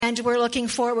And we're looking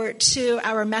forward to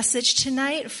our message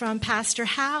tonight from Pastor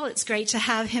Hal. It's great to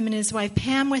have him and his wife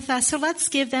Pam with us. So let's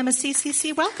give them a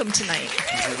CCC welcome tonight.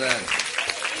 Amen.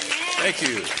 Thank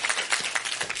you.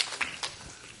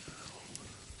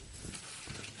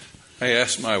 I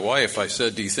asked my wife, I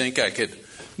said, do you think I could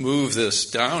move this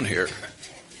down here?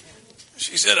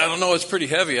 She said, I don't know, it's pretty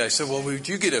heavy. I said, well, would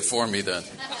you get it for me then?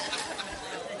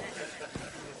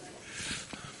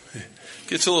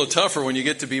 Gets a little tougher when you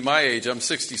get to be my age. I'm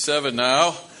 67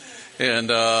 now,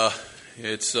 and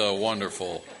it's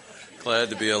wonderful.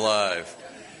 Glad to be alive.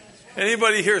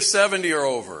 Anybody here 70 or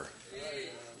over?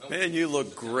 Man, you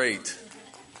look great.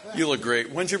 You look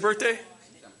great. When's your birthday?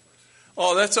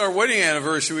 Oh, that's our wedding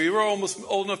anniversary. We were almost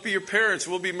old enough to be your parents.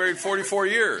 We'll be married 44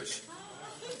 years.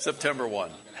 September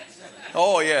 1.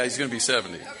 Oh, yeah, he's going to be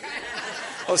 70.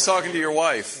 I was talking to your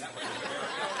wife.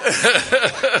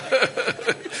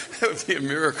 That would be a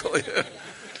miracle. Yeah.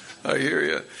 I hear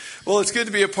you. Well, it's good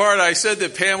to be a part. I said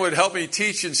that Pam would help me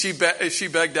teach, and she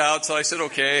begged out. So I said,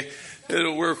 okay,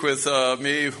 it'll work with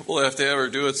me. We'll have to have her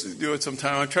do it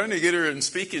sometime. I'm trying to get her in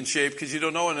speaking shape because you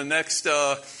don't know in the next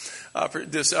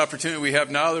this opportunity we have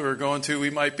now that we're going to,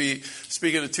 we might be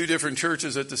speaking to two different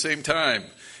churches at the same time.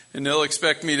 And they'll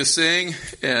expect me to sing,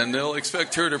 and they'll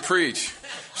expect her to preach.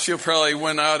 She'll probably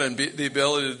win out on the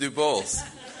ability to do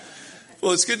both.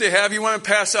 Well, it's good to have you. Want to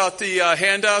pass out the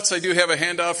handouts? I do have a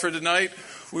handout for tonight.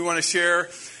 We want to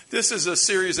share. This is a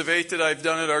series of 8 that I've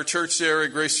done at our church there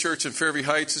at Grace Church in Fairview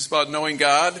Heights. It's about knowing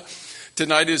God.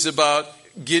 Tonight is about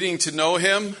getting to know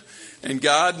Him, and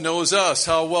God knows us,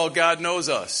 how well God knows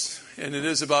us. And it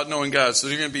is about knowing God. So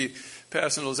you're going to be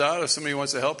passing those out. If somebody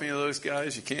wants to help any of those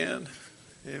guys, you can.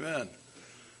 Amen.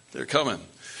 They're coming.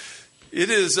 It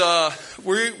is, I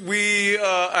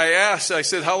asked, I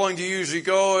said, how long do you usually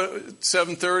go?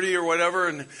 7:30 or whatever?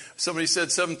 And somebody said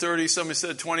 7:30, somebody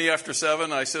said 20 after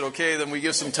 7. I said, okay, then we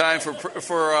give some time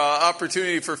for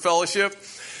opportunity for fellowship.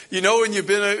 You know, when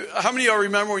how many of y'all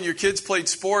remember when your kids played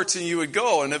sports and you would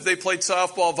go? And if they played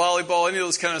softball, volleyball, any of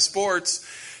those kind of sports,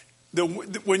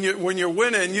 when you're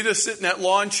winning, you just sit in that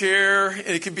lawn chair, and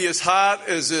it can be as hot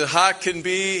can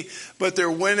be, but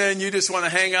they're winning. You just want to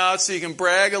hang out so you can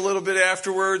brag a little bit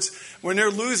afterwards. When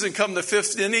they're losing, come the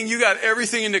 5th inning, you got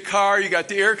everything in the car. You got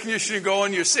the air conditioning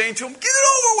going. You're saying to them, get it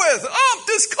over with.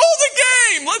 Just call the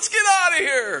game. Let's get out of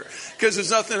here. Because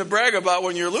there's nothing to brag about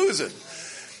when you're losing.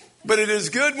 But it is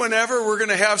good whenever we're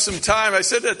going to have some time. I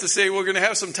said that to say we're going to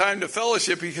have some time to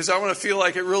fellowship because I want to feel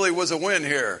like it really was a win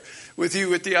here with you,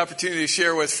 with the opportunity to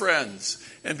share with friends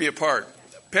and be a part.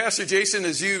 Pastor Jason,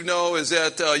 as you know, is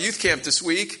at youth camp this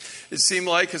week. It seemed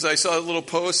like, because I saw a little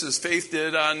post as Faith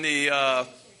did on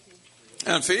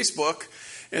Facebook.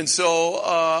 And so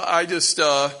I just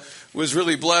was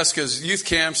really blessed because youth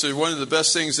camps are one of the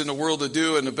best things in the world to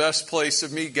do and the best place to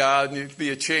meet God and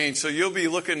be a change. So you'll be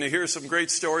looking to hear some great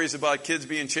stories about kids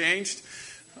being changed.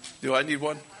 Do I need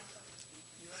one?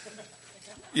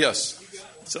 Yes,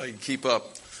 so I can keep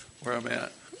up where I'm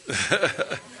at.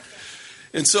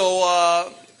 And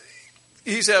so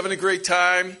he's having a great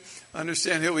time. I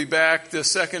understand he'll be back the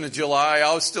 2nd of July.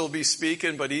 I'll still be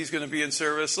speaking, but he's going to be in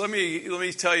service. Let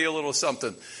me tell you a little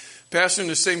something. Pastoring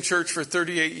the same church for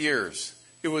 38 years.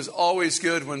 It was always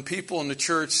good when people in the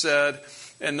church said,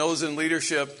 and those in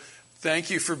leadership, thank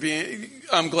you for being,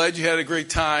 I'm glad you had a great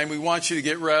time. We want you to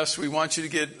get rest. We want you to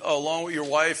get along with your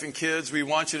wife and kids. We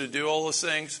want you to do all those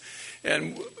things.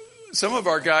 And some of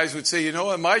our guys would say, you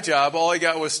know, at my job, all I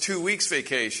got was 2 weeks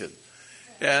vacation.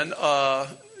 And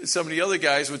some of the other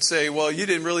guys would say, well, you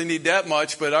didn't really need that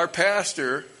much, but our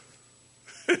pastor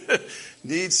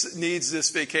needs this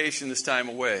vacation, this time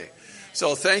away.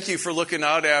 So thank you for looking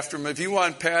out after him. If you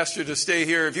want pastor to stay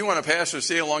here, if you want a pastor to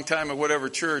stay a long time at whatever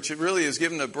church, it really is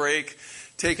giving a break,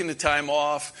 taking the time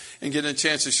off, and getting a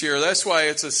chance to share. That's why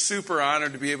it's a super honor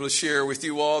to be able to share with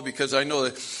you all, because I know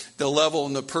the level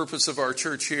and the purpose of our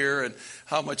church here and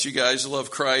how much you guys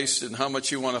love Christ and how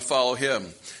much you want to follow Him.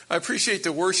 I appreciate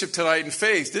the worship tonight in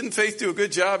Faith. Didn't Faith do a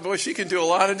good job? Boy, she can do a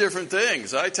lot of different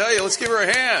things. I tell you, let's give her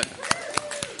a hand.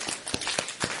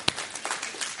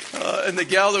 And the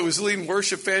gal that was leading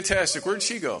worship, fantastic. Where did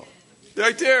she go?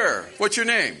 Right there. What's your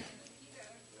name?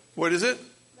 What is it?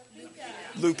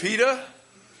 Lupita?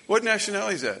 What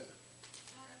nationality is that?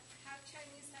 Half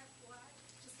Chinese, half black.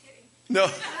 No.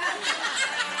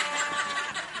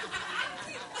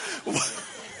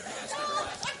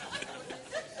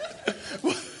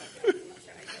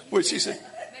 What did she say?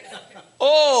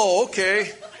 Oh,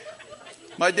 okay.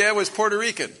 My dad was Puerto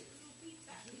Rican.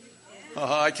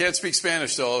 I can't speak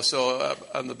Spanish though, so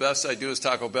I'm the best I do is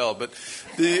Taco Bell, but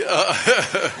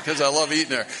because I love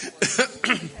eating there.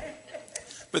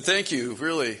 But thank you,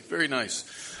 really, very nice.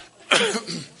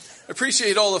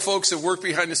 Appreciate all the folks that work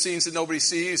behind the scenes that nobody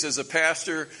sees as a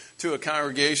pastor to a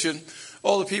congregation.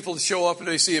 All the people that show up and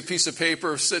they see a piece of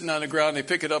paper sitting on the ground, they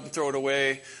pick it up and throw it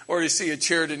away. Or they see a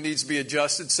chair that needs to be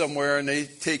adjusted somewhere and they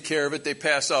take care of it. They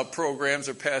pass out programs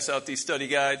or pass out these study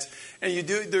guides. And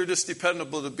they're just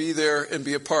dependable to be there and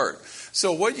be a part.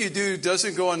 So what you do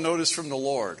doesn't go unnoticed from the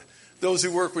Lord. Those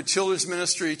who work with children's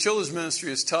ministry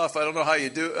is tough. I don't know how you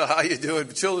do it,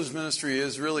 but children's ministry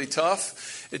is really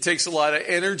tough. It takes a lot of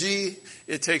energy.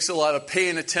 It takes a lot of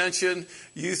paying attention.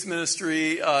 Youth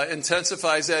ministry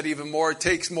intensifies that even more. It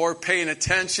takes more paying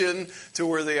attention to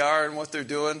where they are and what they're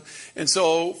doing. And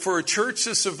so for a church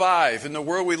to survive in the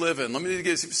world we live in, let me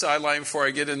get a sideline before I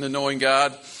get into knowing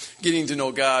God. Getting to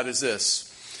know God is this.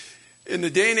 In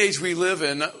the day and age we live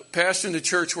in, pastoring the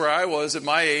church where I was at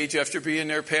my age, after being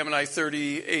there, Pam and I,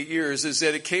 38 years, is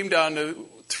that it came down to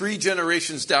 3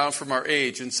 generations down from our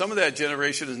age. And some of that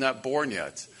generation is not born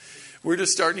yet. We're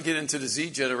just starting to get into the Z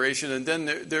generation, and then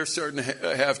they're starting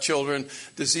to have children,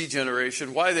 the Z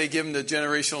generation. Why they give them the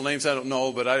generational names, I don't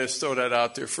know, but I just throw that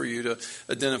out there for you to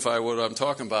identify what I'm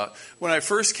talking about. When I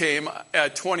first came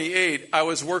at 28, I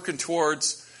was working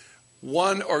towards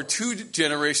 1 or 2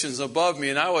 generations above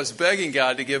me, and I was begging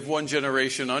God to give 1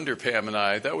 generation under Pam and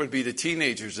I. That would be the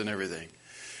teenagers and everything.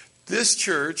 This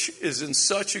church is in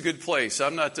such a good place.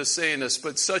 I'm not just saying this,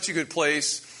 but such a good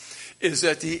place is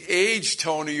that the age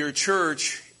tone of your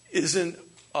church isn't,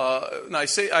 and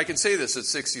I can say this at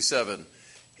 67,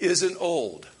 isn't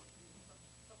old.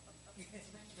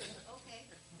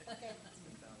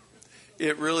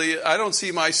 It really, I don't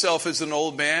see myself as an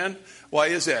old man. Why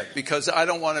is that? Because I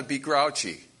don't want to be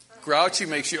grouchy. Grouchy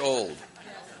makes you old.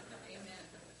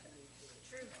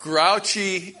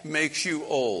 Grouchy makes you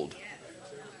old.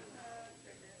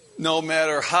 No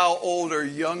matter how old or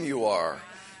young you are.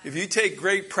 If you take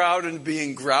great pride in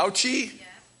being grouchy,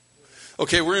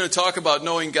 okay, we're going to talk about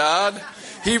knowing God.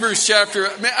 Hebrews chapter,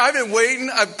 man, I've been waiting.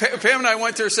 Pam and I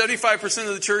went there. 75%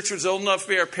 of the church was old enough to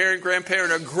be our parent,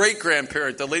 grandparent, or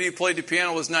great-grandparent. The lady who played the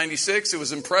piano was 96. It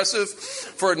was impressive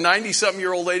for a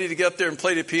 90-something-year-old lady to get up there and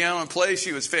play the piano and play.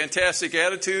 She was fantastic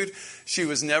attitude. She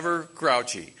was never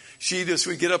grouchy. She just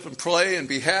would get up and play and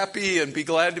be happy and be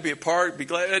glad to be a part. Be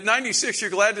glad. At 96, you're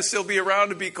glad to still be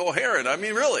around and be coherent. I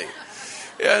mean, really.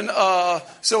 And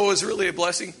so it was really a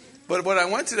blessing. But when I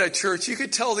went to that church, you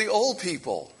could tell the old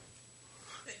people.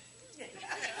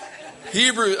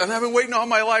 Hebrews, and I've been waiting all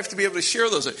my life to be able to share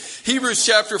those. Hebrews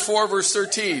chapter 4, verse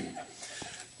 13.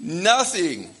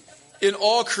 Nothing in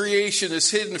all creation is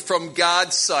hidden from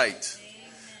God's sight.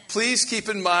 Please keep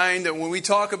in mind that when we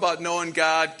talk about knowing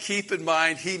God, keep in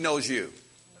mind He knows you.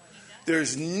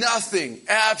 There's nothing,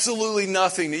 absolutely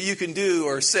nothing that you can do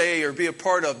or say or be a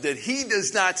part of that He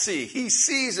does not see. He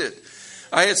sees it.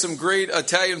 I had some great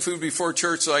Italian food before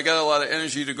church, so I got a lot of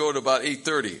energy to go to about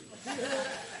 8:30.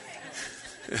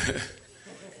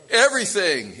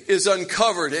 Everything is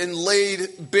uncovered and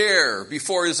laid bare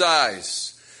before His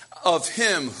eyes of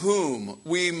Him whom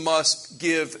we must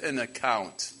give an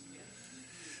account.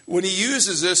 When he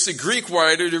uses this, the Greek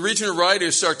writer, the original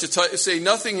writers start to say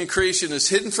nothing in creation is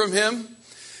hidden from Him,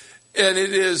 and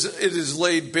it is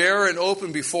laid bare and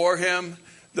open before Him.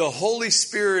 The Holy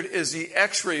Spirit is the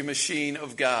X-ray machine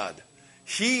of God.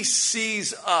 He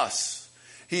sees us.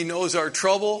 He knows our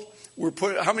trouble.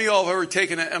 How many of y'all have ever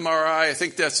taken an MRI? I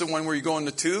think that's the one where you go in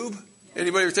the tube.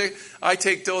 Anybody ever take? I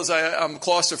take those. I'm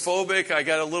claustrophobic. I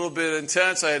got a little bit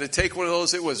intense. I had to take one of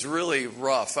those. It was really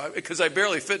rough because I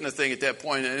barely fit in the thing at that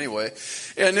point anyway.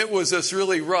 And it was just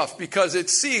really rough because it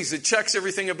checks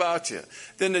everything about you.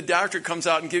 Then the doctor comes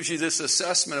out and gives you this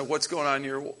assessment of what's going on in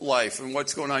your life and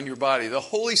what's going on in your body. The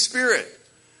Holy Spirit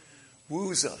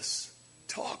woos us,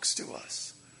 talks to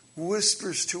us,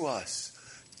 whispers to us.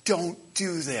 Don't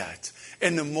do that.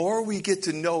 And the more we get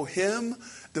to know Him,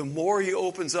 the more He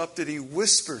opens up that He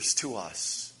whispers to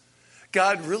us.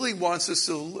 God really wants us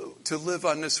to live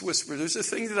on this whisper. There's a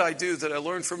thing that I do that I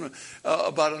learned from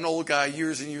about an old guy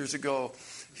years and years ago.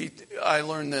 I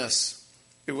learned this.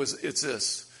 It's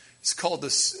this. It's called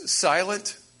the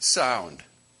silent sound.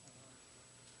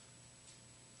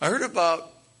 I heard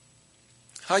about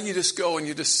how you just go and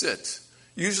you just sit.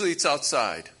 Usually it's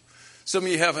outside. Some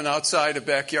of you have a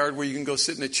backyard where you can go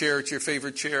sit in a chair. It's your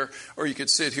favorite chair. Or you could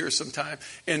sit here sometime.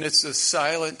 And it's a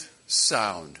silent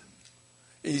sound.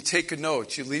 And you take a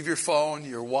note. You leave your phone,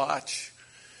 your watch.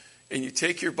 And you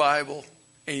take your Bible.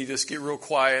 And you just get real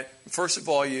quiet. First of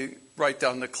all, you write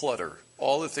down the clutter.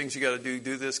 All the things you got to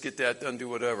do this, get that done, do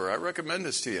whatever. I recommend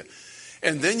this to you.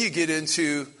 And then you get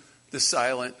into the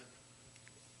silent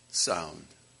sound.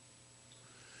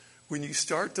 When you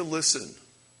start to listen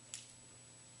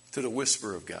to the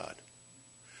whisper of God,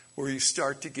 where you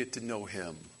start to get to know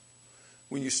him.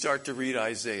 When you start to read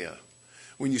Isaiah,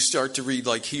 when you start to read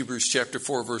like Hebrews chapter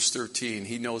 4, verse 13,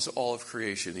 he knows all of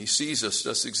creation. He sees us.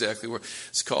 That's exactly what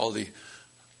it's called, the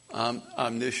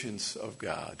omniscience of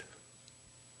God.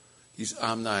 He's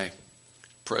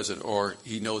omnipresent, or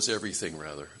he knows everything,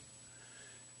 rather.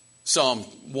 Psalm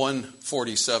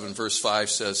 147, verse 5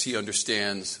 says he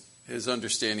understands, his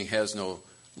understanding has no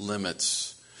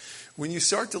limits. When you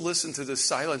start to listen to this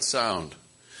silent sound,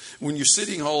 when you're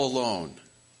sitting all alone,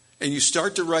 and you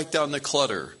start to write down the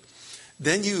clutter,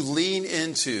 then you lean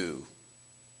into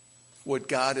what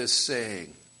God is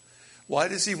saying. Why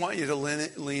does he want you to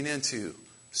lean into?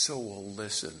 So we'll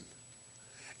listen.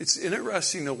 It's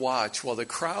interesting to watch while the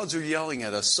crowds are yelling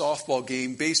at a softball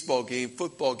game, baseball game,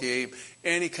 football game,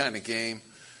 any kind of game,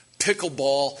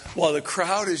 pickleball, while the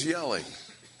crowd is yelling,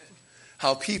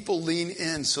 how people lean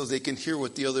in so they can hear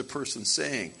what the other person's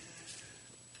saying,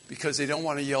 because they don't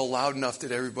want to yell loud enough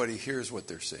that everybody hears what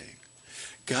they're saying.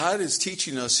 God is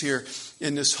teaching us here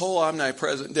in this whole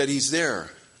omnipresent that he's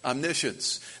there,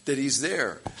 omniscience, that he's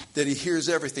there, that he hears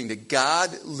everything, that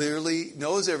God literally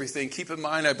knows everything. Keep in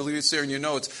mind, I believe it's there in your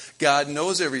notes, God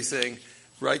knows everything.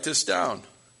 Write this down.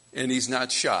 And he's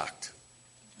not shocked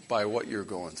by what you're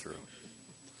going through.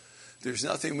 There's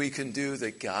nothing we can do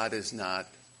that God is not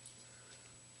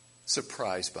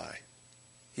surprised by.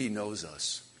 He knows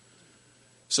us.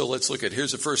 So let's look at,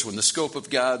 here's the first one, the scope of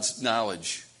God's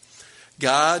knowledge.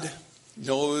 God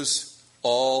knows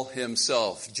all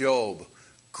himself. Job,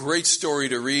 great story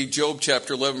to read. Job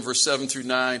chapter 11, verse 7 through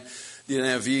 9. The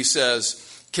NIV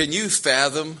says, can you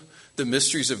fathom the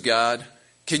mysteries of God?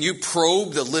 Can you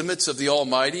probe the limits of the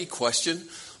Almighty? Question.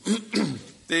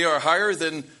 They are higher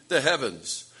than the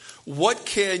heavens. What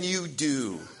can you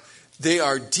do? They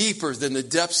are deeper than the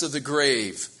depths of the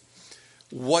grave.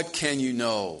 What can you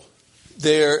know?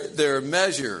 Their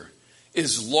measure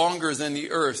is longer than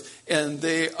the earth, and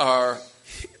they are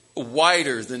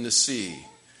wider than the sea.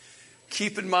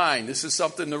 Keep in mind, this is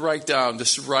something to write down.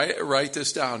 Just write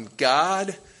this down.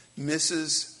 God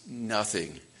misses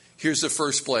nothing. Here's the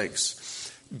first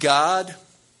place. God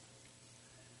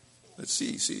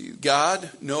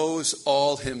knows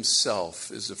all himself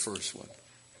is the first one,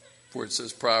 where it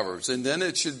says Proverbs. And then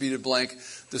it should be the blank,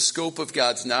 the scope of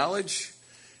God's knowledge,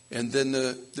 and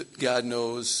then God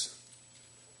knows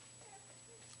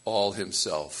all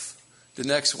himself. The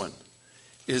next one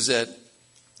is that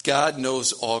God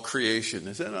knows all creation.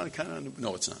 Is that not kind of?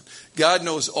 No, it's not. God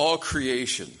knows all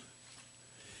creation.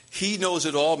 He knows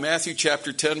it all. Matthew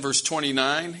chapter 10, verse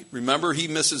 29. Remember, he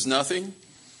misses nothing.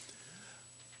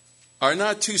 Are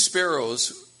not 2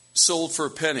 sparrows sold for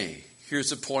a penny? Here's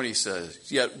the point he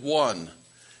says. Yet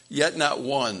not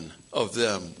one of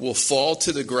them will fall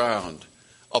to the ground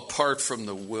apart from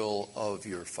the will of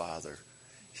your Father.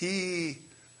 He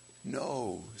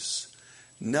knows.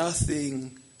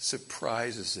 Nothing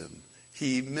surprises him.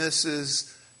 He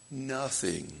misses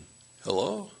nothing.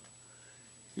 Hello?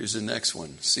 Here's the next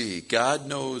one. See, God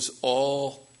knows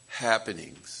all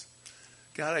happenings.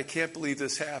 God, I can't believe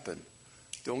this happened.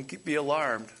 Don't be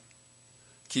alarmed.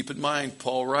 Keep in mind,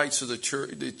 Paul writes to the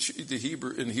church, the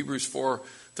Hebrew, in Hebrews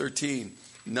 4:13,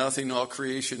 nothing, all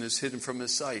creation is hidden from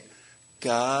his sight.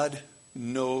 God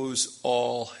knows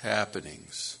all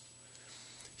happenings.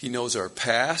 He knows our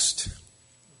past,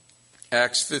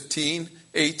 Acts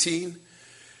 15:18,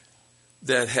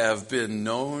 that have been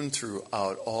known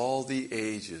throughout all the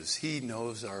ages. He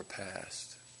knows our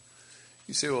past.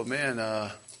 You say, well,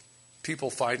 man, people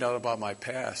find out about my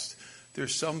past.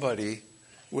 There's somebody,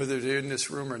 whether they're in this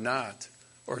room or not,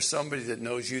 or somebody that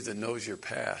knows you that knows your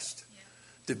past. Yeah.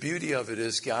 The beauty of it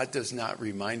is God does not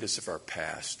remind us of our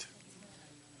past.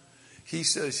 He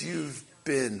says, you've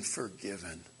been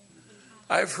forgiven.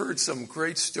 I've heard some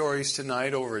great stories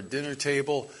tonight over a dinner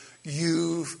table.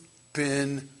 You've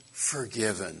been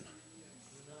forgiven.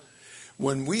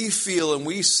 When we feel and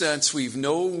we sense we've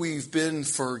been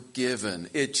forgiven,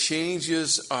 it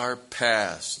changes our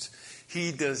past.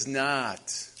 He does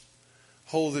not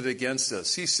hold it against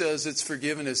us. He says it's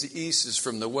forgiven as the east is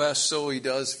from the west, so he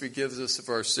does forgive us of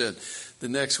our sin. The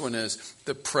next one is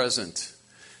the present.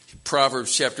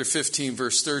 Proverbs chapter 15,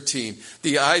 verse 13.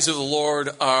 The eyes of the Lord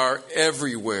are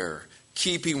everywhere,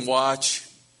 keeping watch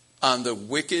on the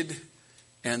wicked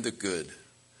and the good.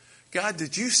 God,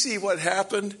 did you see what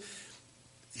happened?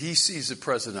 He sees the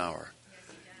present hour.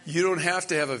 You don't have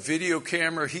to have a video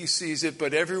camera. He sees it.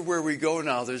 But everywhere we go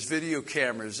now, there's video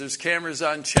cameras. There's cameras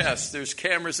on chests. There's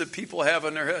cameras that people have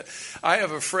on their head. I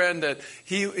have a friend that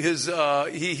he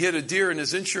hit a deer, and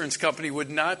his insurance company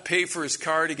would not pay for his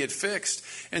car to get fixed.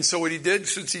 And so what he did,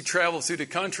 since he traveled through the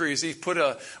country, is he put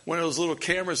one of those little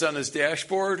cameras on his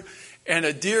dashboard. And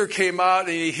a deer came out, and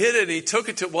he hit it, and he took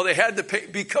it to, well, they had to pay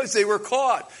because they were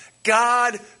caught.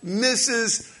 God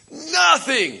misses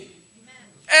nothing.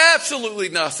 Absolutely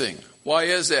nothing. Why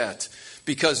is that?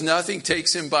 Because nothing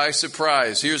takes him by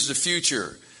surprise. Here's the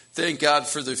future. Thank God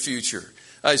for the future.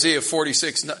 Isaiah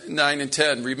 46, 9 and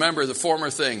 10. Remember the former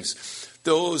things,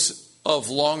 those of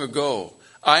long ago.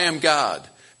 I am God.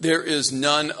 There is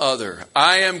none other.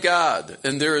 I am God,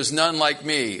 and there is none like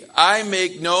me. I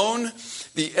make known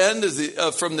the end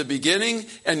of from the beginning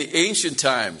and the ancient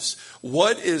times.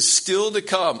 What is still to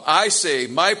come? I say,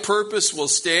 my purpose will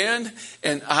stand,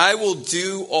 and I will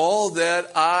do all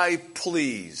that I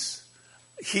please.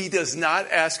 He does not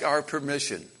ask our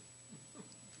permission.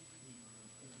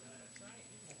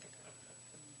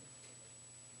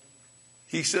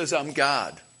 He says, I'm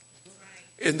God,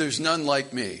 and there's none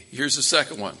like me. Here's the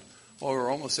second one. Oh, we're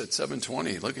almost at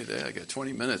 7:20. Look at that. I got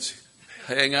 20 minutes.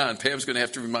 Hang on. Pam's going to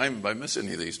have to remind me if I miss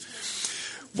any of these.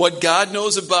 What God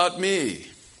knows about me.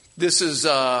 This is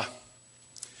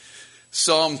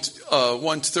Psalm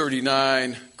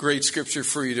 139, great scripture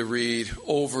for you to read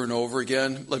over and over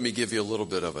again. Let me give you a little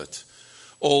bit of it.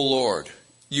 O Lord,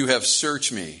 you have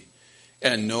searched me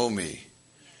and know me.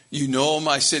 You know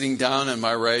my sitting down and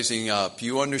my rising up.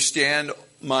 You understand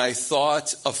my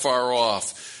thoughts afar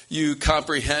off. You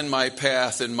comprehend my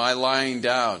path and my lying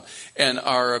down, and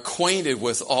are acquainted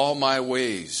with all my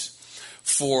ways.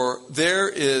 For there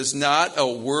is not a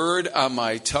word on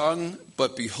my tongue,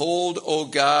 but behold, O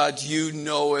God, you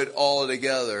know it all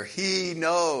together. He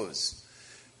knows.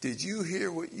 Did you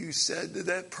hear what you said to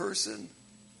that person?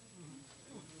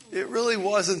 It really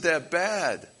wasn't that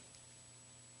bad.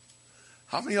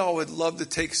 How many of y'all would love to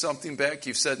take something back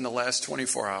you've said in the last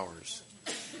 24 hours?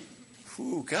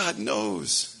 Ooh, God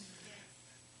knows.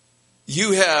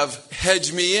 You have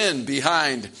hedged me in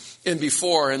behind and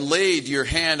before and laid your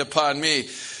hand upon me.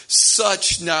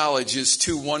 Such knowledge is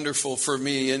too wonderful for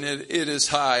me, and it is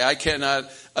high. I cannot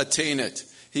attain it.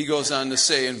 He goes on to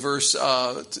say in verse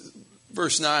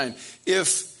 9,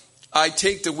 if I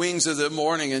take the wings of the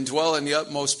morning and dwell in the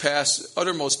uttermost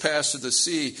pass of the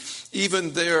sea,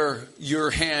 even there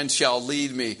your hand shall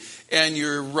lead me, and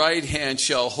your right hand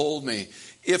shall hold me.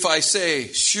 If I say,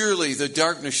 surely the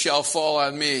darkness shall fall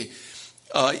on me,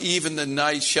 even the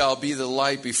night shall be the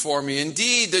light before me.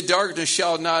 Indeed, the darkness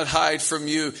shall not hide from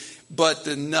you, but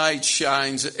the night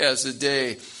shines as the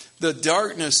day. The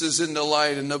darkness is in the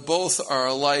light, and the both are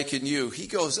alike in you. He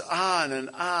goes on and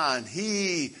on.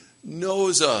 He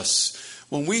knows us.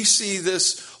 When we see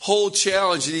this whole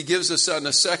challenge that he gives us on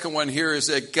the second one here is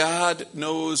that God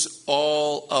knows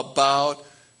all about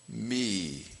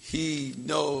me. He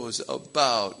knows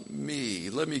about me.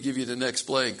 Let me give you the next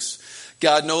blanks.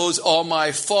 God knows all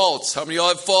my faults. How many of y'all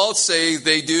have faults? Say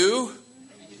they do.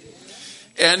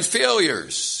 And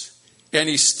failures. And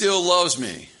he still loves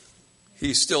me.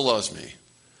 He still loves me.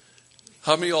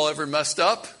 How many of y'all ever messed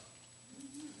up?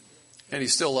 And he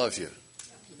still loves you.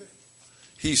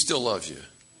 He still loves you.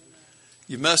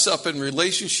 You mess up in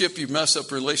relationship. You mess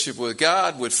up relationship with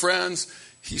God, with friends.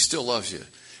 He still loves you.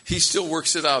 He still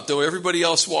works it out. Though everybody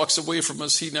else walks away from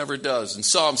us, he never does. And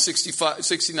Psalm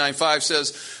 69:5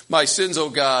 says, my sins, O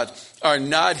God, are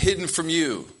not hidden from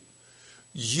you.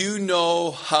 You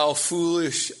know how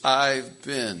foolish I've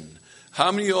been.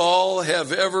 How many of y'all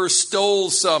have ever stole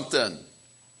something?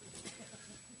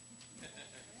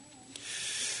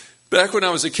 Back when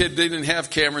I was a kid, they didn't have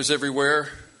cameras everywhere.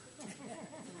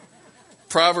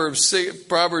 Proverbs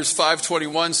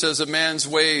 5:21 says a man's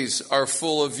ways are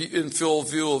in full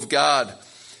view of God,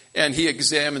 and he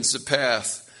examines the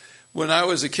path. When I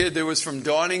was a kid, there was from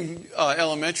Dawning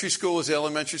Elementary School, was the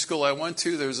elementary school I went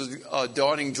to. There was a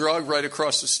Dawning drug right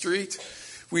across the street.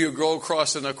 We would go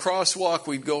across in a crosswalk.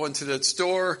 We'd go into that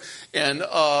store, and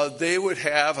they would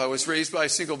have, I was raised by a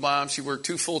single mom. She worked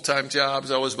 2 full-time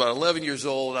jobs. I was about 11 years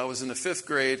old. I was in the 5th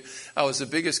grade. I was the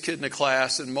biggest kid in the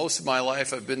class, and most of my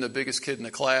life I've been the biggest kid in the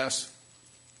class.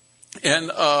 And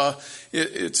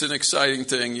it's an exciting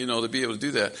thing, to be able to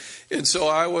do that. And so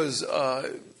I was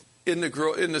in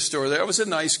the store there. I was a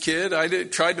nice kid.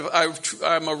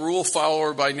 I'm a rule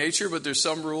follower by nature, but there's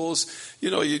some rules,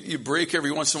 you break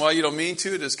every once in a while. You don't mean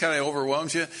to. It just kind of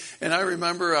overwhelms you. And I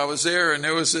remember I was there, and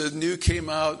there was a new came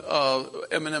out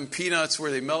M&M peanuts where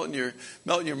they melt in your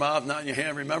mouth, not in your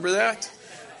hand. Remember that?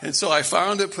 And so I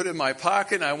found it, put it in my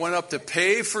pocket, and I went up to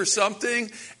pay for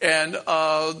something. And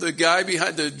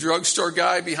the drugstore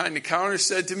guy behind the counter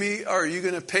said to me, "Are you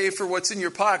going to pay for what's in your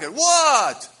pocket?"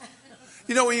 What?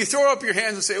 You know, when you throw up your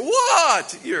hands and say,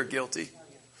 "What?" You're guilty.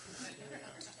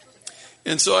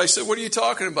 And so I said, "What are you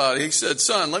talking about?" He said,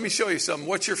 "Son, let me show you something.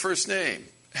 What's your first name?"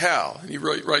 "Hal." And he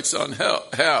writes down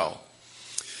Hal.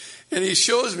 And he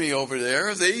shows me over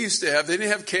there, they didn't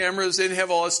have cameras, they didn't have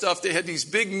all that stuff. They had these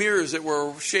big mirrors that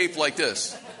were shaped like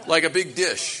this, like a big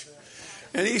dish.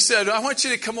 And he said, "I want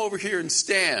you to come over here and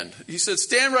stand." He said,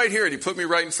 "Stand right here." And he put me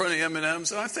right in front of the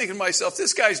M&Ms. And I'm thinking to myself,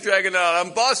 this guy's dragging it out.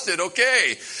 I'm busted,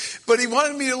 okay. But he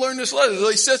wanted me to learn this lesson. So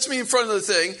he sets me in front of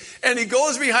the thing, and he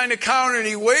goes behind the counter, and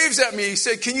he waves at me. He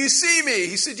said, "Can you see me?"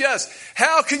 He said, "Yes."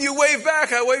 "Hal, can you wave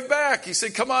back?" I waved back. He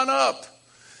said, "Come on up."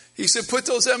 He said, "Put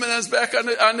those M&Ms back on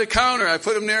the counter." I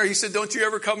put them there. He said, "Don't you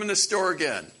ever come in the store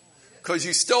again, because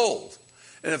you stole.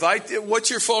 And what's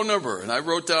your phone number?" And I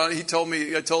wrote down, I told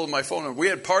him my phone number. We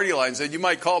had party lines that you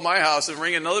might call my house and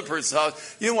ring another person's house.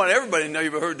 You don't want everybody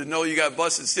to know you got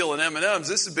busted stealing M&Ms.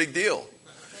 This is a big deal.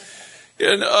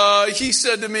 And he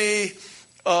said to me,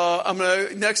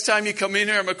 "Next time you come in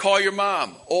here, I'm going to call your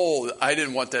mom." Oh, I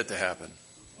didn't want that to happen.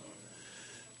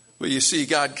 But you see,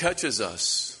 God catches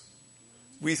us.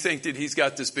 We think that he's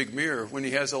got this big mirror when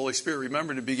he has the Holy Spirit.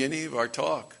 Remember in the beginning of our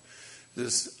talk,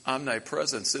 this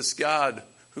omnipresence, this God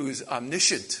who's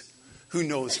omniscient, who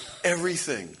knows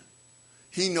everything.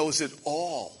 He knows it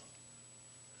all.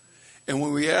 And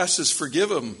when we ask us to forgive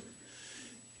him,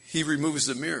 he removes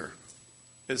the mirror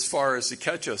as far as to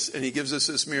catch us. And he gives us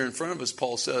this mirror in front of us.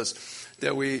 Paul says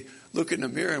that we look in the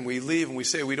mirror and we leave and we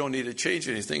say we don't need to change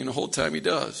anything. And the whole time he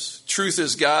does. Truth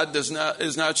is, God is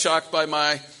not shocked by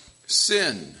my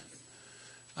sin.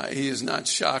 He is not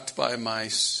shocked by my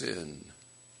sin.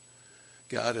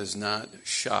 God is not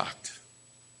shocked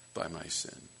by my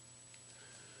sin.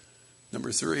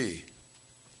 Number 3,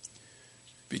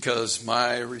 because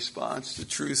my response to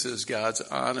truth is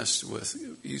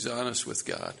he's honest with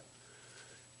God.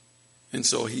 And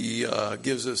so he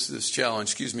gives us this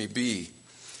challenge. B.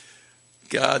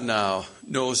 God now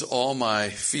knows all my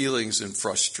feelings and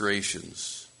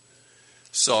frustrations.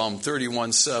 Psalm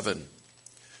 31:7.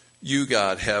 You,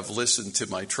 God, have listened to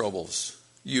my troubles.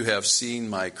 You have seen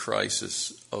my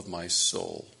crisis of my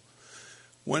soul.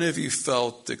 When have you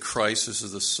felt the crisis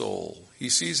of the soul? He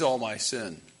sees all my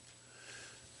sin.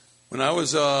 When I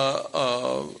was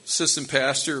assistant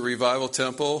pastor at Revival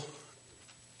Temple,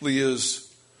 Leah's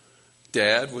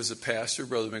dad was a pastor,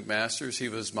 Brother McMasters. He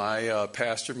was my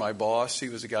pastor, my boss. He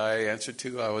was the guy I answered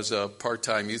to. I was a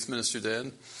part-time youth minister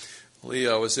then.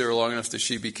 Leah was there long enough that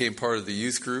she became part of the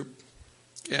youth group.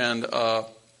 And I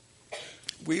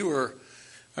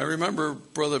remember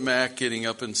Brother Mac getting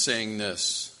up and saying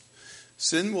this: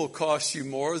 "Sin will cost you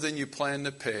more than you plan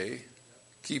to pay,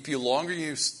 keep you longer than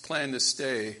you plan to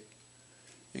stay,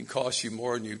 and cost you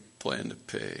more than you plan to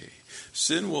pay.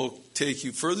 Sin will take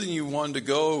you further than you wanted to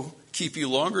go, keep you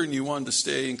longer than you wanted to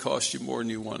stay, and cost you more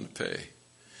than you wanted to pay."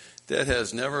 That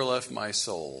has never left my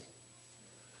soul.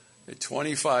 At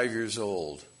 25 years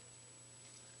old,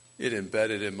 it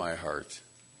embedded in my heart.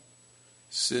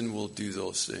 Sin will do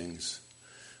those things.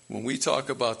 When we talk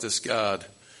about this God,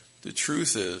 the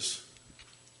truth is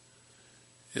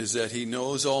that he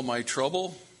knows all my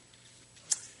trouble.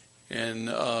 And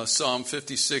Psalm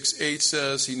 56:8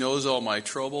 says, he knows all my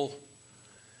trouble.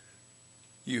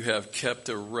 You have kept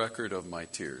a record of my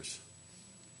tears.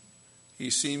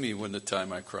 He's seen me when the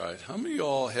time I cried. How many of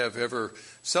y'all have ever...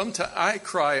 Sometimes I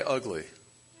cry ugly.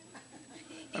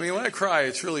 I mean, when I cry,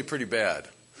 it's really pretty bad.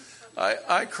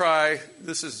 I cry...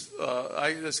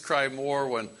 I just cry more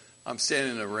when I'm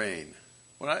standing in the rain.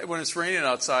 When it's raining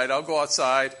outside, I'll go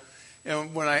outside,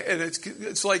 and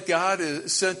it's like God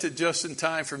is sent it just in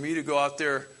time for me to go out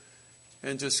there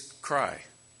and just cry.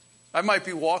 I might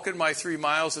be walking my 3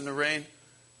 miles in the rain,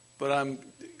 but I'm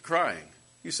crying.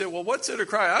 You say, well, what's there to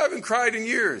cry? I haven't cried in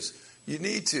years. You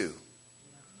need to.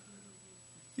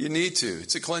 You need to.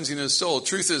 It's a cleansing of the soul.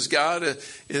 Truth is, God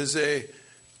is a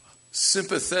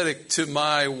sympathetic to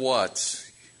my what?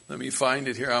 Let me find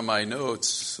it here on my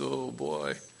notes. Oh,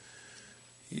 boy.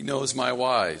 He knows my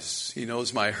whys. He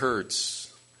knows my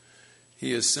hurts.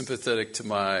 He is sympathetic to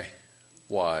my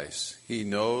whys. He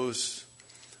knows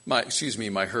my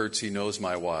hurts. He knows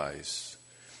my whys.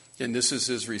 And this is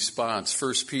his response.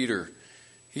 1 Peter,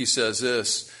 he says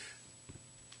this: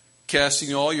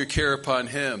 casting all your care upon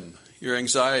him, your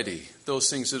anxiety, those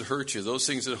things that hurt you, those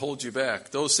things that hold you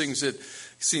back, those things that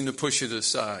seem to push you to the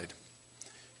side.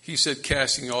 He said,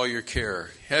 casting all your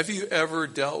care. Have you ever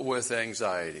dealt with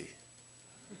anxiety?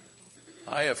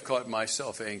 I have caught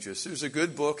myself anxious. There's a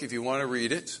good book if you want to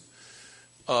read it.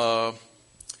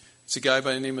 It's a guy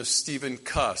by the name of Stephen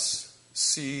Cuss,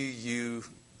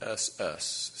 C-U-S-S,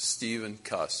 Stephen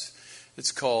Cuss.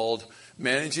 It's called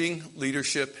Managing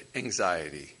Leadership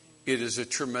Anxiety. It is a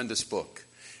tremendous book.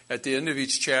 At the end of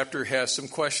each chapter has some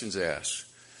questions asked.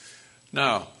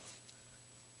 Now,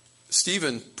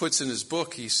 Stephen puts in his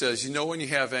book, he says, when you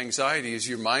have anxiety is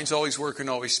your mind's always working,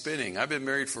 always spinning. I've been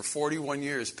married for 41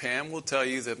 years. Pam will tell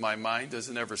you that my mind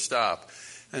doesn't ever stop.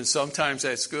 And sometimes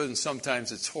that's good and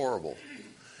sometimes it's horrible.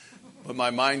 But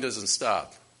my mind doesn't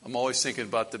stop. I'm always thinking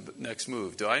about the next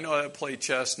move. Do I know how to play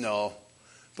chess? No.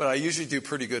 But I usually do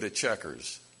pretty good at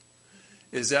checkers.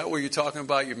 Is that what you're talking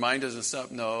about? Your mind doesn't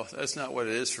stop? No, that's not what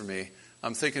it is for me.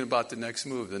 I'm thinking about the next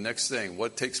move, the next thing,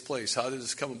 what takes place, how did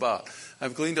this come about?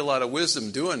 I've gleaned a lot of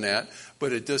wisdom doing that,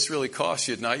 but it does really cost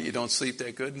you at night. You don't sleep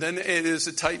that good. And then it is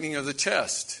a tightening of the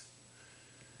chest.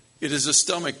 It is a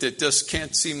stomach that just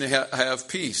can't seem to have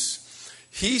peace.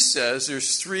 He says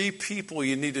there's 3 people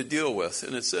you need to deal with,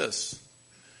 and it's this.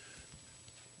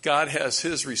 God has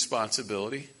his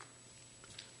responsibility.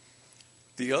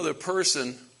 The other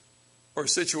person or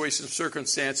situation or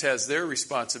circumstance has their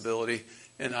responsibility,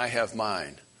 and I have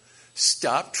mine.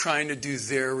 Stop trying to do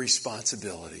their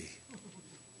responsibility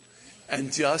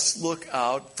and just look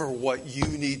out for what you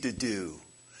need to do.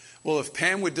 Well, if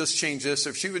Pam would just change this,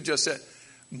 if she would just say,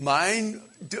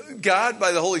 God,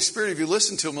 by the Holy Spirit, if you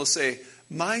listen to him, will say,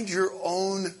 mind your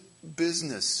own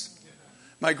business.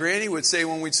 My granny would say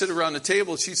when we'd sit around the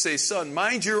table, she'd say, son,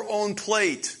 mind your own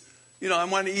plate. I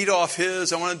want to eat off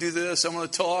his. I want to do this. I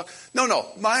want to talk. No.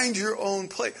 Mind your own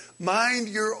plate. Mind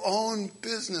your own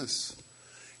business.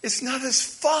 It's not as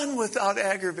fun without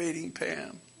aggravating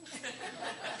Pam.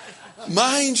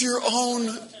 Mind your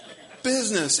own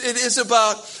business. It is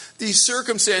about these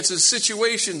circumstances,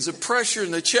 situations, the pressure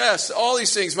in the chest, all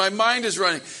these things. My mind is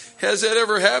running. Has that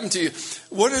ever happened to you?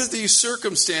 What are these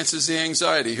circumstances, the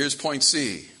anxiety? Here's point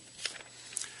C.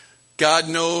 God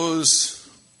knows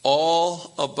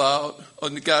all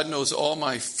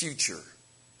my future.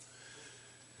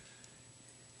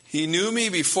 He knew me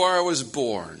before I was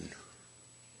born.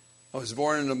 I was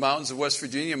born in the mountains of West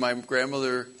Virginia. My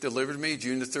grandmother delivered me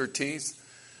June the 13th,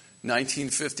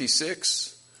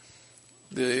 1956.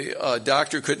 The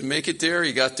doctor couldn't make it there.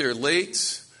 He got there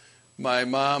late. My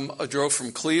mom drove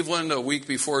from Cleveland a week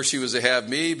before she was to have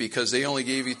me because they only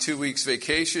gave you 2 weeks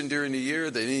vacation during the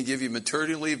year. They didn't give you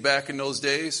maternity leave back in those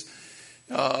days.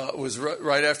 It was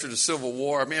right after the Civil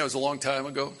War. It was a long time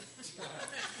ago.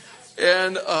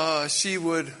 And the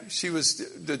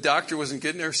doctor wasn't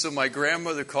getting there, so my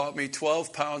grandmother caught me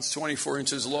 12 pounds, 24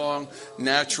 inches long,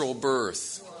 natural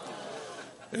birth.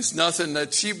 It's nothing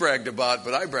that she bragged about,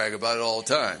 but I brag about it all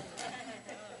the time.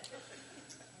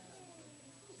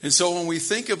 And so when we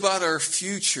think about our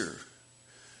future,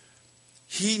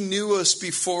 he knew us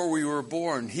before we were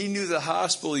born. He knew the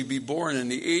hospital you'd be born in,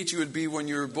 the age you would be when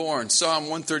you were born. Psalm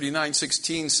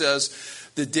 139:16 says,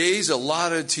 the days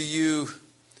allotted to you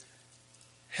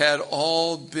had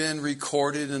all been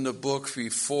recorded in the book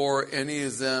before any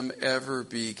of them ever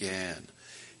began.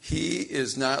 He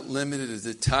is not limited to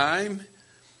the time.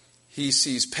 He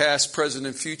sees past, present,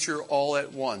 and future all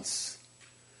at once.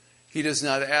 He does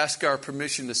not ask our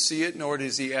permission to see it, nor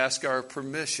does he ask our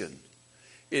permission.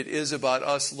 It is about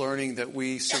us learning that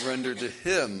we surrender to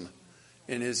him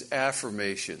in his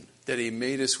affirmation, that he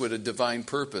made us with a divine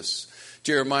purpose.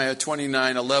 Jeremiah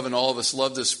 29:11, all of us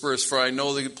love this verse. For I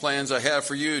know the plans I have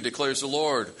for you, declares the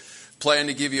Lord. Plan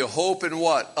to give you hope and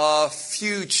what? A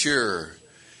future.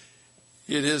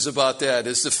 It is about that.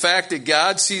 It's the fact that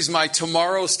God sees my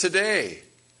tomorrows today.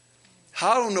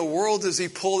 How in the world does he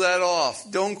pull that off?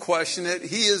 Don't question it.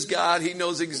 He is God. He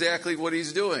knows exactly what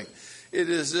he's doing. It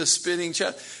is this spinning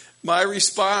chest. My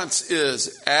response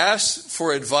is ask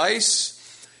for advice.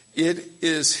 It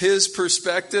is his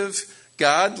perspective.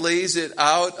 God lays it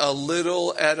out a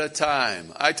little at a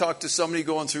time. I talked to somebody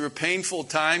going through a painful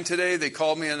time today. They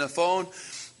called me on the phone.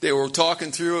 They were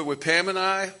talking through it with Pam and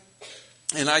I.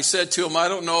 And I said to him, I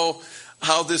don't know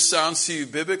how this sounds to you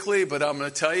biblically, but I'm going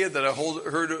to tell you that I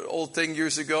heard an old thing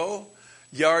years ago.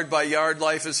 Yard by yard,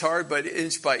 life is hard, but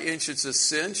inch by inch, it's a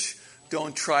cinch.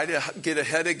 Don't try to get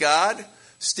ahead of God.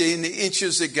 Stay in the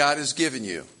inches that God has given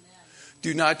you.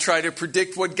 Do not try to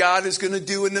predict what God is going to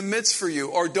do in the midst for you,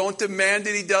 or don't demand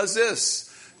that he does this.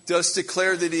 Just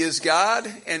declare that he is God,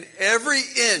 and every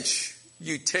inch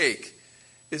you take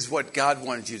is what God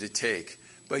wanted you to take.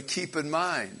 But keep in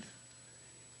mind,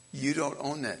 you don't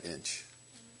own that inch.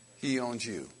 He owns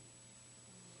you.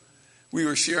 We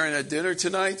were sharing at dinner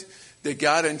tonight that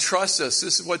God entrusts us.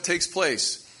 This is what takes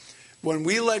place. When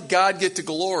we let God get the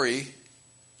glory,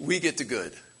 we get the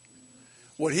good.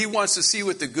 What he wants to see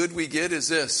with the good we get is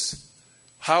this.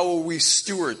 How will we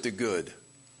steward the good?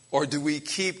 Or do we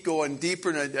keep going deeper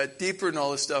and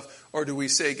all this stuff? Or do we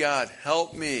say, God,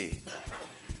 help me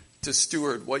to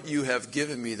steward what you have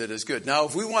given me that is good? Now,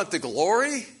 if we want the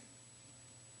glory,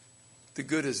 the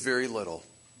good is very little.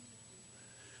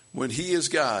 When he is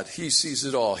God, he sees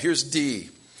it all. Here's D.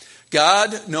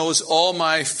 God knows all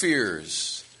my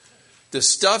fears. The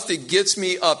stuff that gets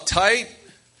me uptight,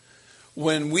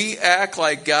 when we act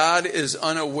like God is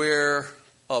unaware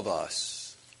of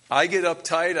us. I get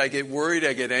uptight, I get worried,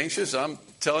 I get anxious. I'm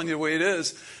telling you the way it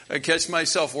is. I catch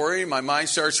myself worrying, my mind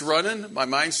starts running.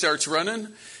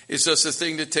 It's just a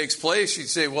thing that takes place. You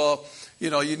say, well, you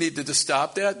need to just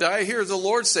stop that. I hear the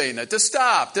Lord saying that. Just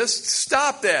stop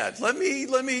that. Let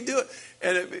me do it.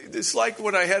 And it's like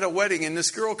when I had a wedding and this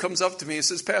girl comes up to me and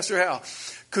says, Pastor Hal,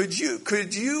 could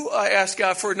you ask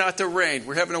God for it not to rain?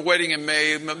 We're having a wedding in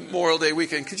May, Memorial Day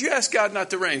weekend. Could you ask God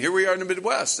not to rain? Here we are in the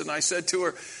Midwest. And I said to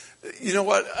her, you know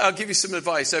what? I'll give you some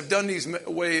advice. I've done these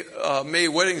May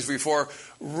weddings before.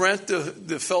 Rent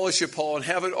the fellowship hall and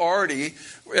have it already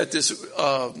at this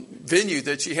venue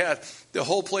that you had. The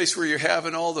whole place where you're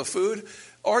having all the food.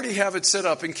 Already have it set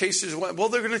up in case there's one. Well,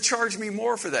 they're going to charge me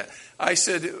more for that. I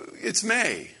said, it's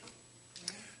May.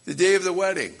 The day of the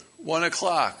wedding,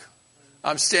 1:00.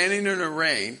 I'm standing in the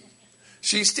rain.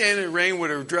 She's standing in the rain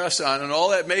with her dress on and all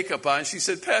that makeup on. She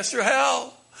said, Pastor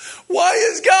Hal, why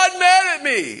is God mad at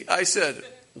me? I said,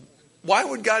 why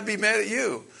would God be mad at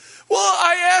you? Well,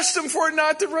 I asked him for it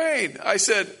not to rain. I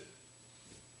said,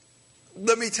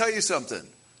 let me tell you something.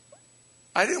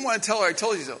 I didn't want to tell her. I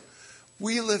told you so.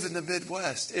 We live in the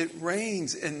Midwest. It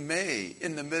rains in May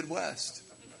in the Midwest.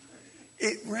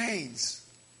 It rains.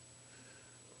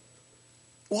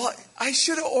 Well, I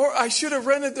should have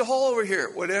rented the hall over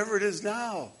here. Whatever it is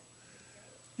now.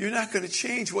 You're not going to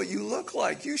change what you look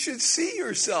like. You should see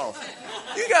yourself.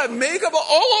 You got makeup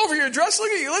all over your dress.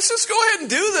 Look at you. Let's just go ahead and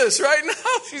do this right now.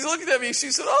 She's looking at me.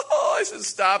 She said, oh, I said,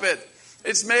 stop it.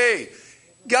 It's May.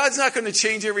 God's not going to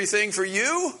change everything for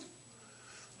you.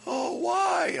 Oh,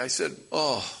 why? I said,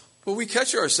 well, we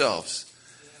catch ourselves.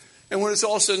 And when it's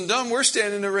all said and done, we're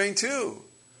standing in the rain too.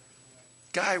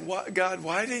 God,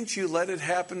 why didn't you let it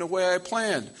happen the way I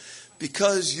planned?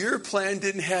 Because your plan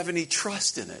didn't have any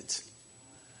trust in it.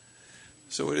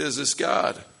 So it is this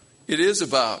God. It is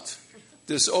about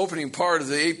this opening part of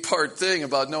the 8-part thing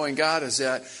about knowing God is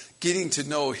that getting to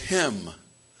know him.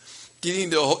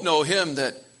 Getting to know him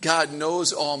that God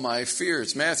knows all my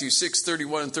fears. Matthew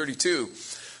 6:31 and 32.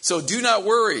 So do not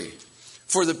worry,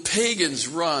 for the pagans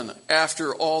run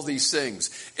after all these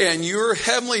things. And your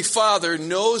heavenly Father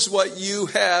knows what you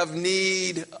have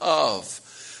need of.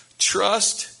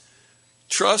 Trust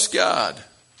God.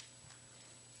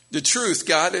 The truth,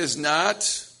 God is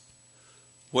not,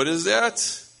 what is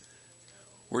that?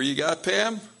 Where you got,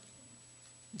 Pam?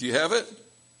 Do you have it?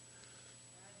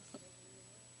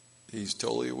 He's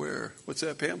totally aware. What's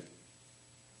that, Pam?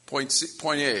 Point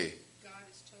A.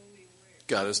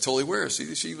 God is totally aware.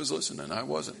 See, she was listening. I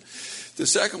wasn't. The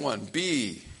second one,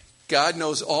 B. God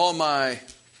knows all my...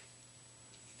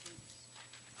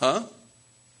 Huh?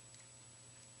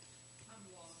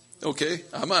 Okay.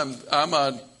 I'm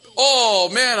on... Oh,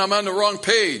 man, I'm on the wrong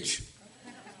page.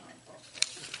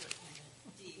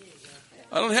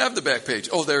 I don't have the back page.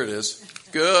 Oh, there it is.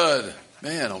 Good.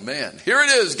 Man, oh, man. Here it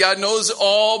is. God knows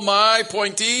all my,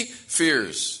 point D,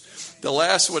 fears. The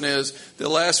last one is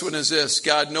this.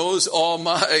 God knows all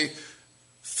my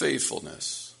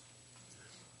faithfulness.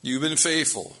 You've been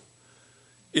faithful.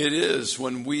 It is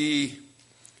when we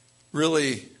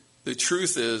really, the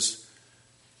truth is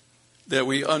that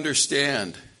we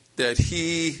understand that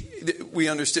we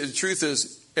understand. The truth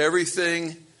is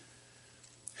everything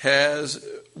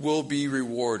will be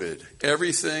rewarded.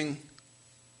 Everything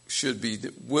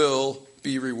will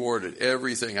be rewarded.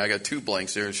 Everything. I got 2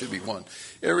 blanks there. It should be 1.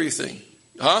 Everything.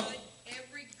 Huh?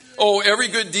 Every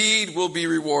good deed will be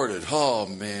rewarded. Oh,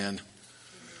 man.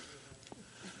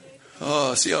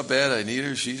 Oh, see how bad I need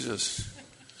her? Jesus.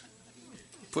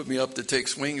 Put me up to take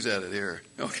swings at it here.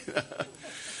 Okay.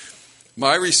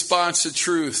 My response to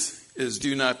truth is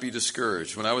do not be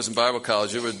discouraged. When I was in Bible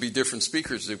college, there would be different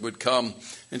speakers that would come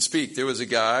and speak. There was a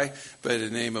guy by the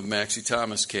name of Maxie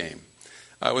Thomas came.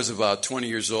 I was about 20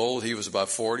 years old. He was about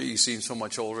 40. He seemed so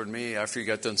much older than me. After he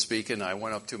got done speaking, I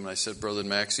went up to him and I said, Brother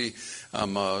Maxie,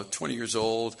 I'm 20 years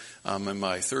old. I'm in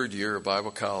my 3rd year of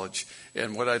Bible college.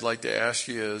 And what I'd like to ask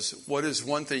you is, what is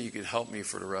one thing you could help me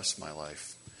for the rest of my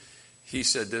life? He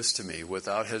said this to me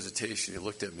without hesitation. He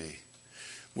looked at me.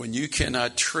 When you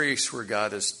cannot trace where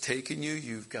God has taken you,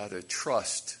 you've got to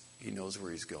trust He knows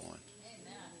where He's going.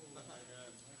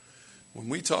 When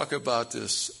we talk about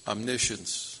this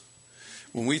omniscience,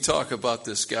 when we talk about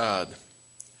this God,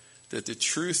 that the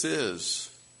truth is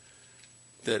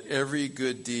that every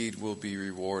good deed will be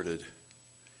rewarded,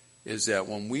 is that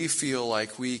when we feel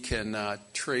like we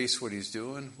cannot trace what He's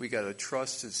doing, we got to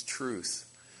trust His truth,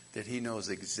 that He knows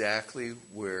exactly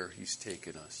where He's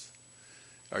taken us.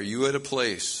 Are you at a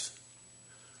place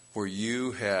where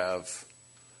you have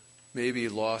maybe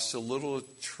lost a little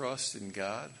trust in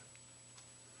God?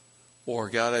 Or,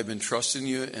 God, I've been trusting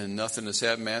you and nothing has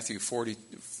happened. Matthew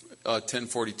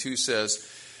 10:42 says,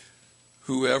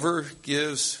 whoever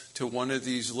gives to one of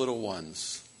these little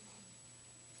ones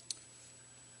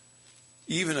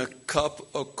even a cup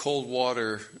of cold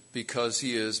water because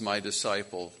he is my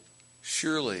disciple,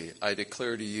 surely I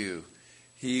declare to you,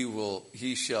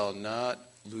 he shall not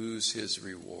lose his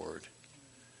reward.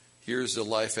 Here's the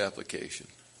life application.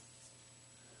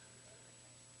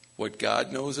 What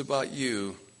God knows about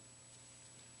you,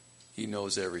 He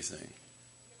knows everything.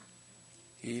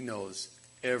 He knows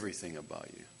everything about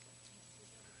you.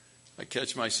 I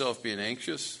catch myself being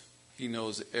anxious. He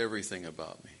knows everything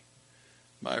about me.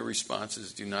 My response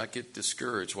is, do not get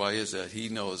discouraged. Why is that? He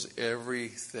knows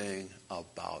everything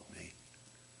about me.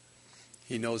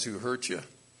 He knows who hurt you.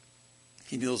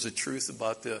 He knows the truth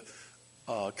about the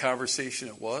conversation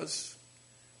it was.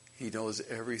 He knows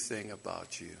everything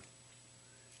about you.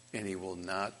 And He will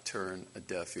not turn a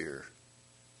deaf ear.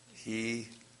 He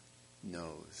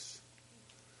knows.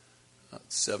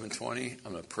 7:20,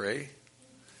 I'm going to pray.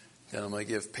 Then I'm going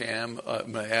to give Pam,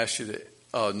 I'm going to ask you to,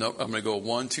 I'm going to go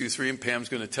 1, 2, 3, and Pam's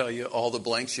going to tell you all the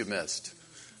blanks you missed.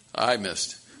 I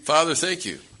missed. Father, thank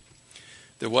you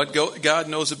that what God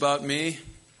knows about me,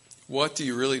 what do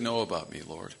you really know about me,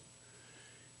 Lord?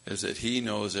 Is that He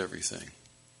knows everything.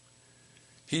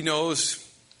 He knows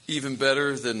even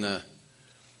better than the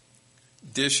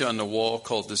dish on the wall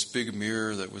called this big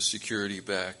mirror that was security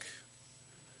back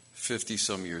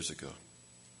 50-some years ago.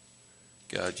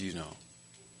 God, you know.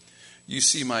 You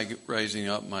see my rising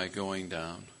up, my going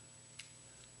down.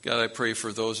 God, I pray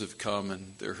for those who have come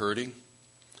and they're hurting.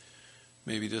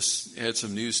 Maybe just had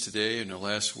some news today in the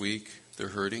last week. They're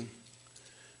hurting.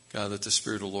 God, that the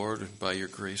Spirit of the Lord, and by your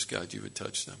grace, God, you would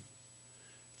touch them.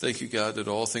 Thank you, God, that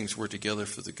all things work together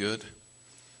for the good.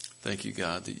 Thank you,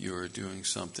 God, that you are doing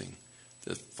something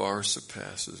that far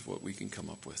surpasses what we can come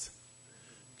up with.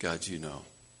 God, you know.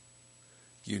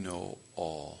 You know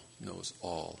all, knows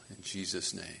all. In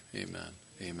Jesus' name, amen.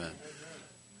 Amen.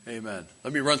 Amen.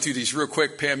 Let me run through these real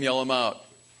quick. Pam, yell them out.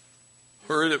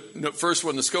 Heard it. First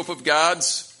one, the scope of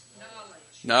God's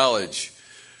knowledge.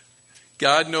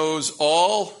 God knows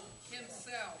all.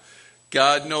 Himself.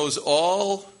 God knows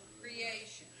all.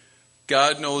 Creation.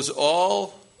 God knows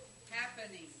all.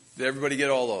 Happenings. Did everybody get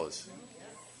all those?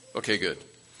 Okay, good.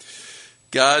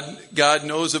 God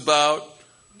knows about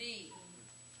me.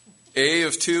 A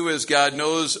of 2 is God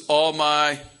knows all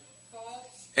my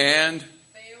Faults. and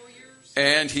Failures.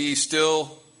 and He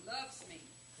still Loves me.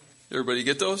 Everybody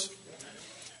get those?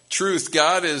 Truth,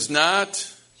 God is not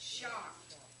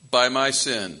Shocked. by my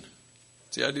sin.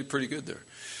 See, I did pretty good there.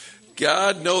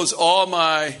 God knows all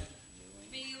my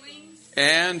Feelings.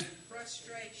 and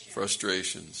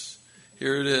frustrations.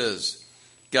 Here it is.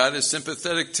 God is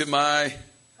sympathetic to my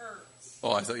Hurts.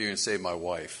 Oh, I thought you were going to say my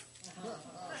wife.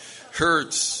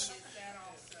 Hurts.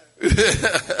 That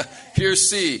also. Here's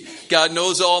C. God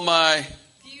knows all my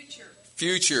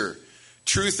Future.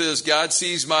 Truth is God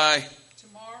sees my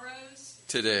Tomorrows.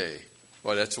 today.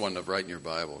 Well, that's one to write in your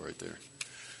Bible right there.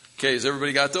 Okay, has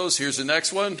everybody got those? Here's the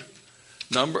next one.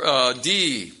 Number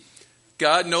D.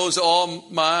 God knows all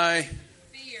my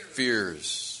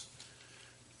fears.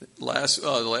 The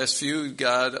last few.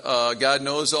 God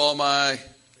knows all my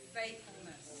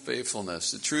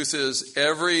faithfulness. The truth is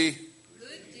every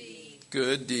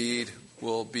good deed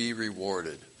will be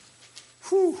rewarded.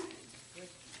 Whew.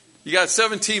 You got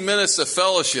 17 minutes of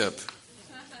fellowship.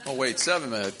 Oh wait,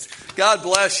 7 minutes. God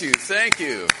bless you. Thank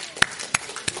you.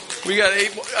 We got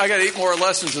 8. I got 8 more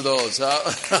lessons of those.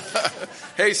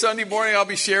 Hey, Sunday morning I'll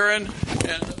be sharing,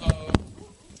 and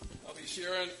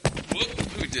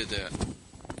Who did that?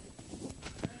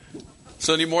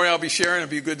 Sunday morning I'll be sharing.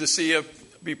 It'll be good to see you. I'll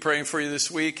be praying for you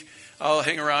this week. I'll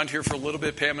hang around here for a little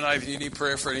bit. Pam and I, if you need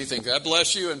prayer for anything. God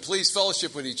bless you, and please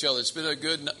fellowship with each other. It's been a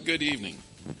good evening.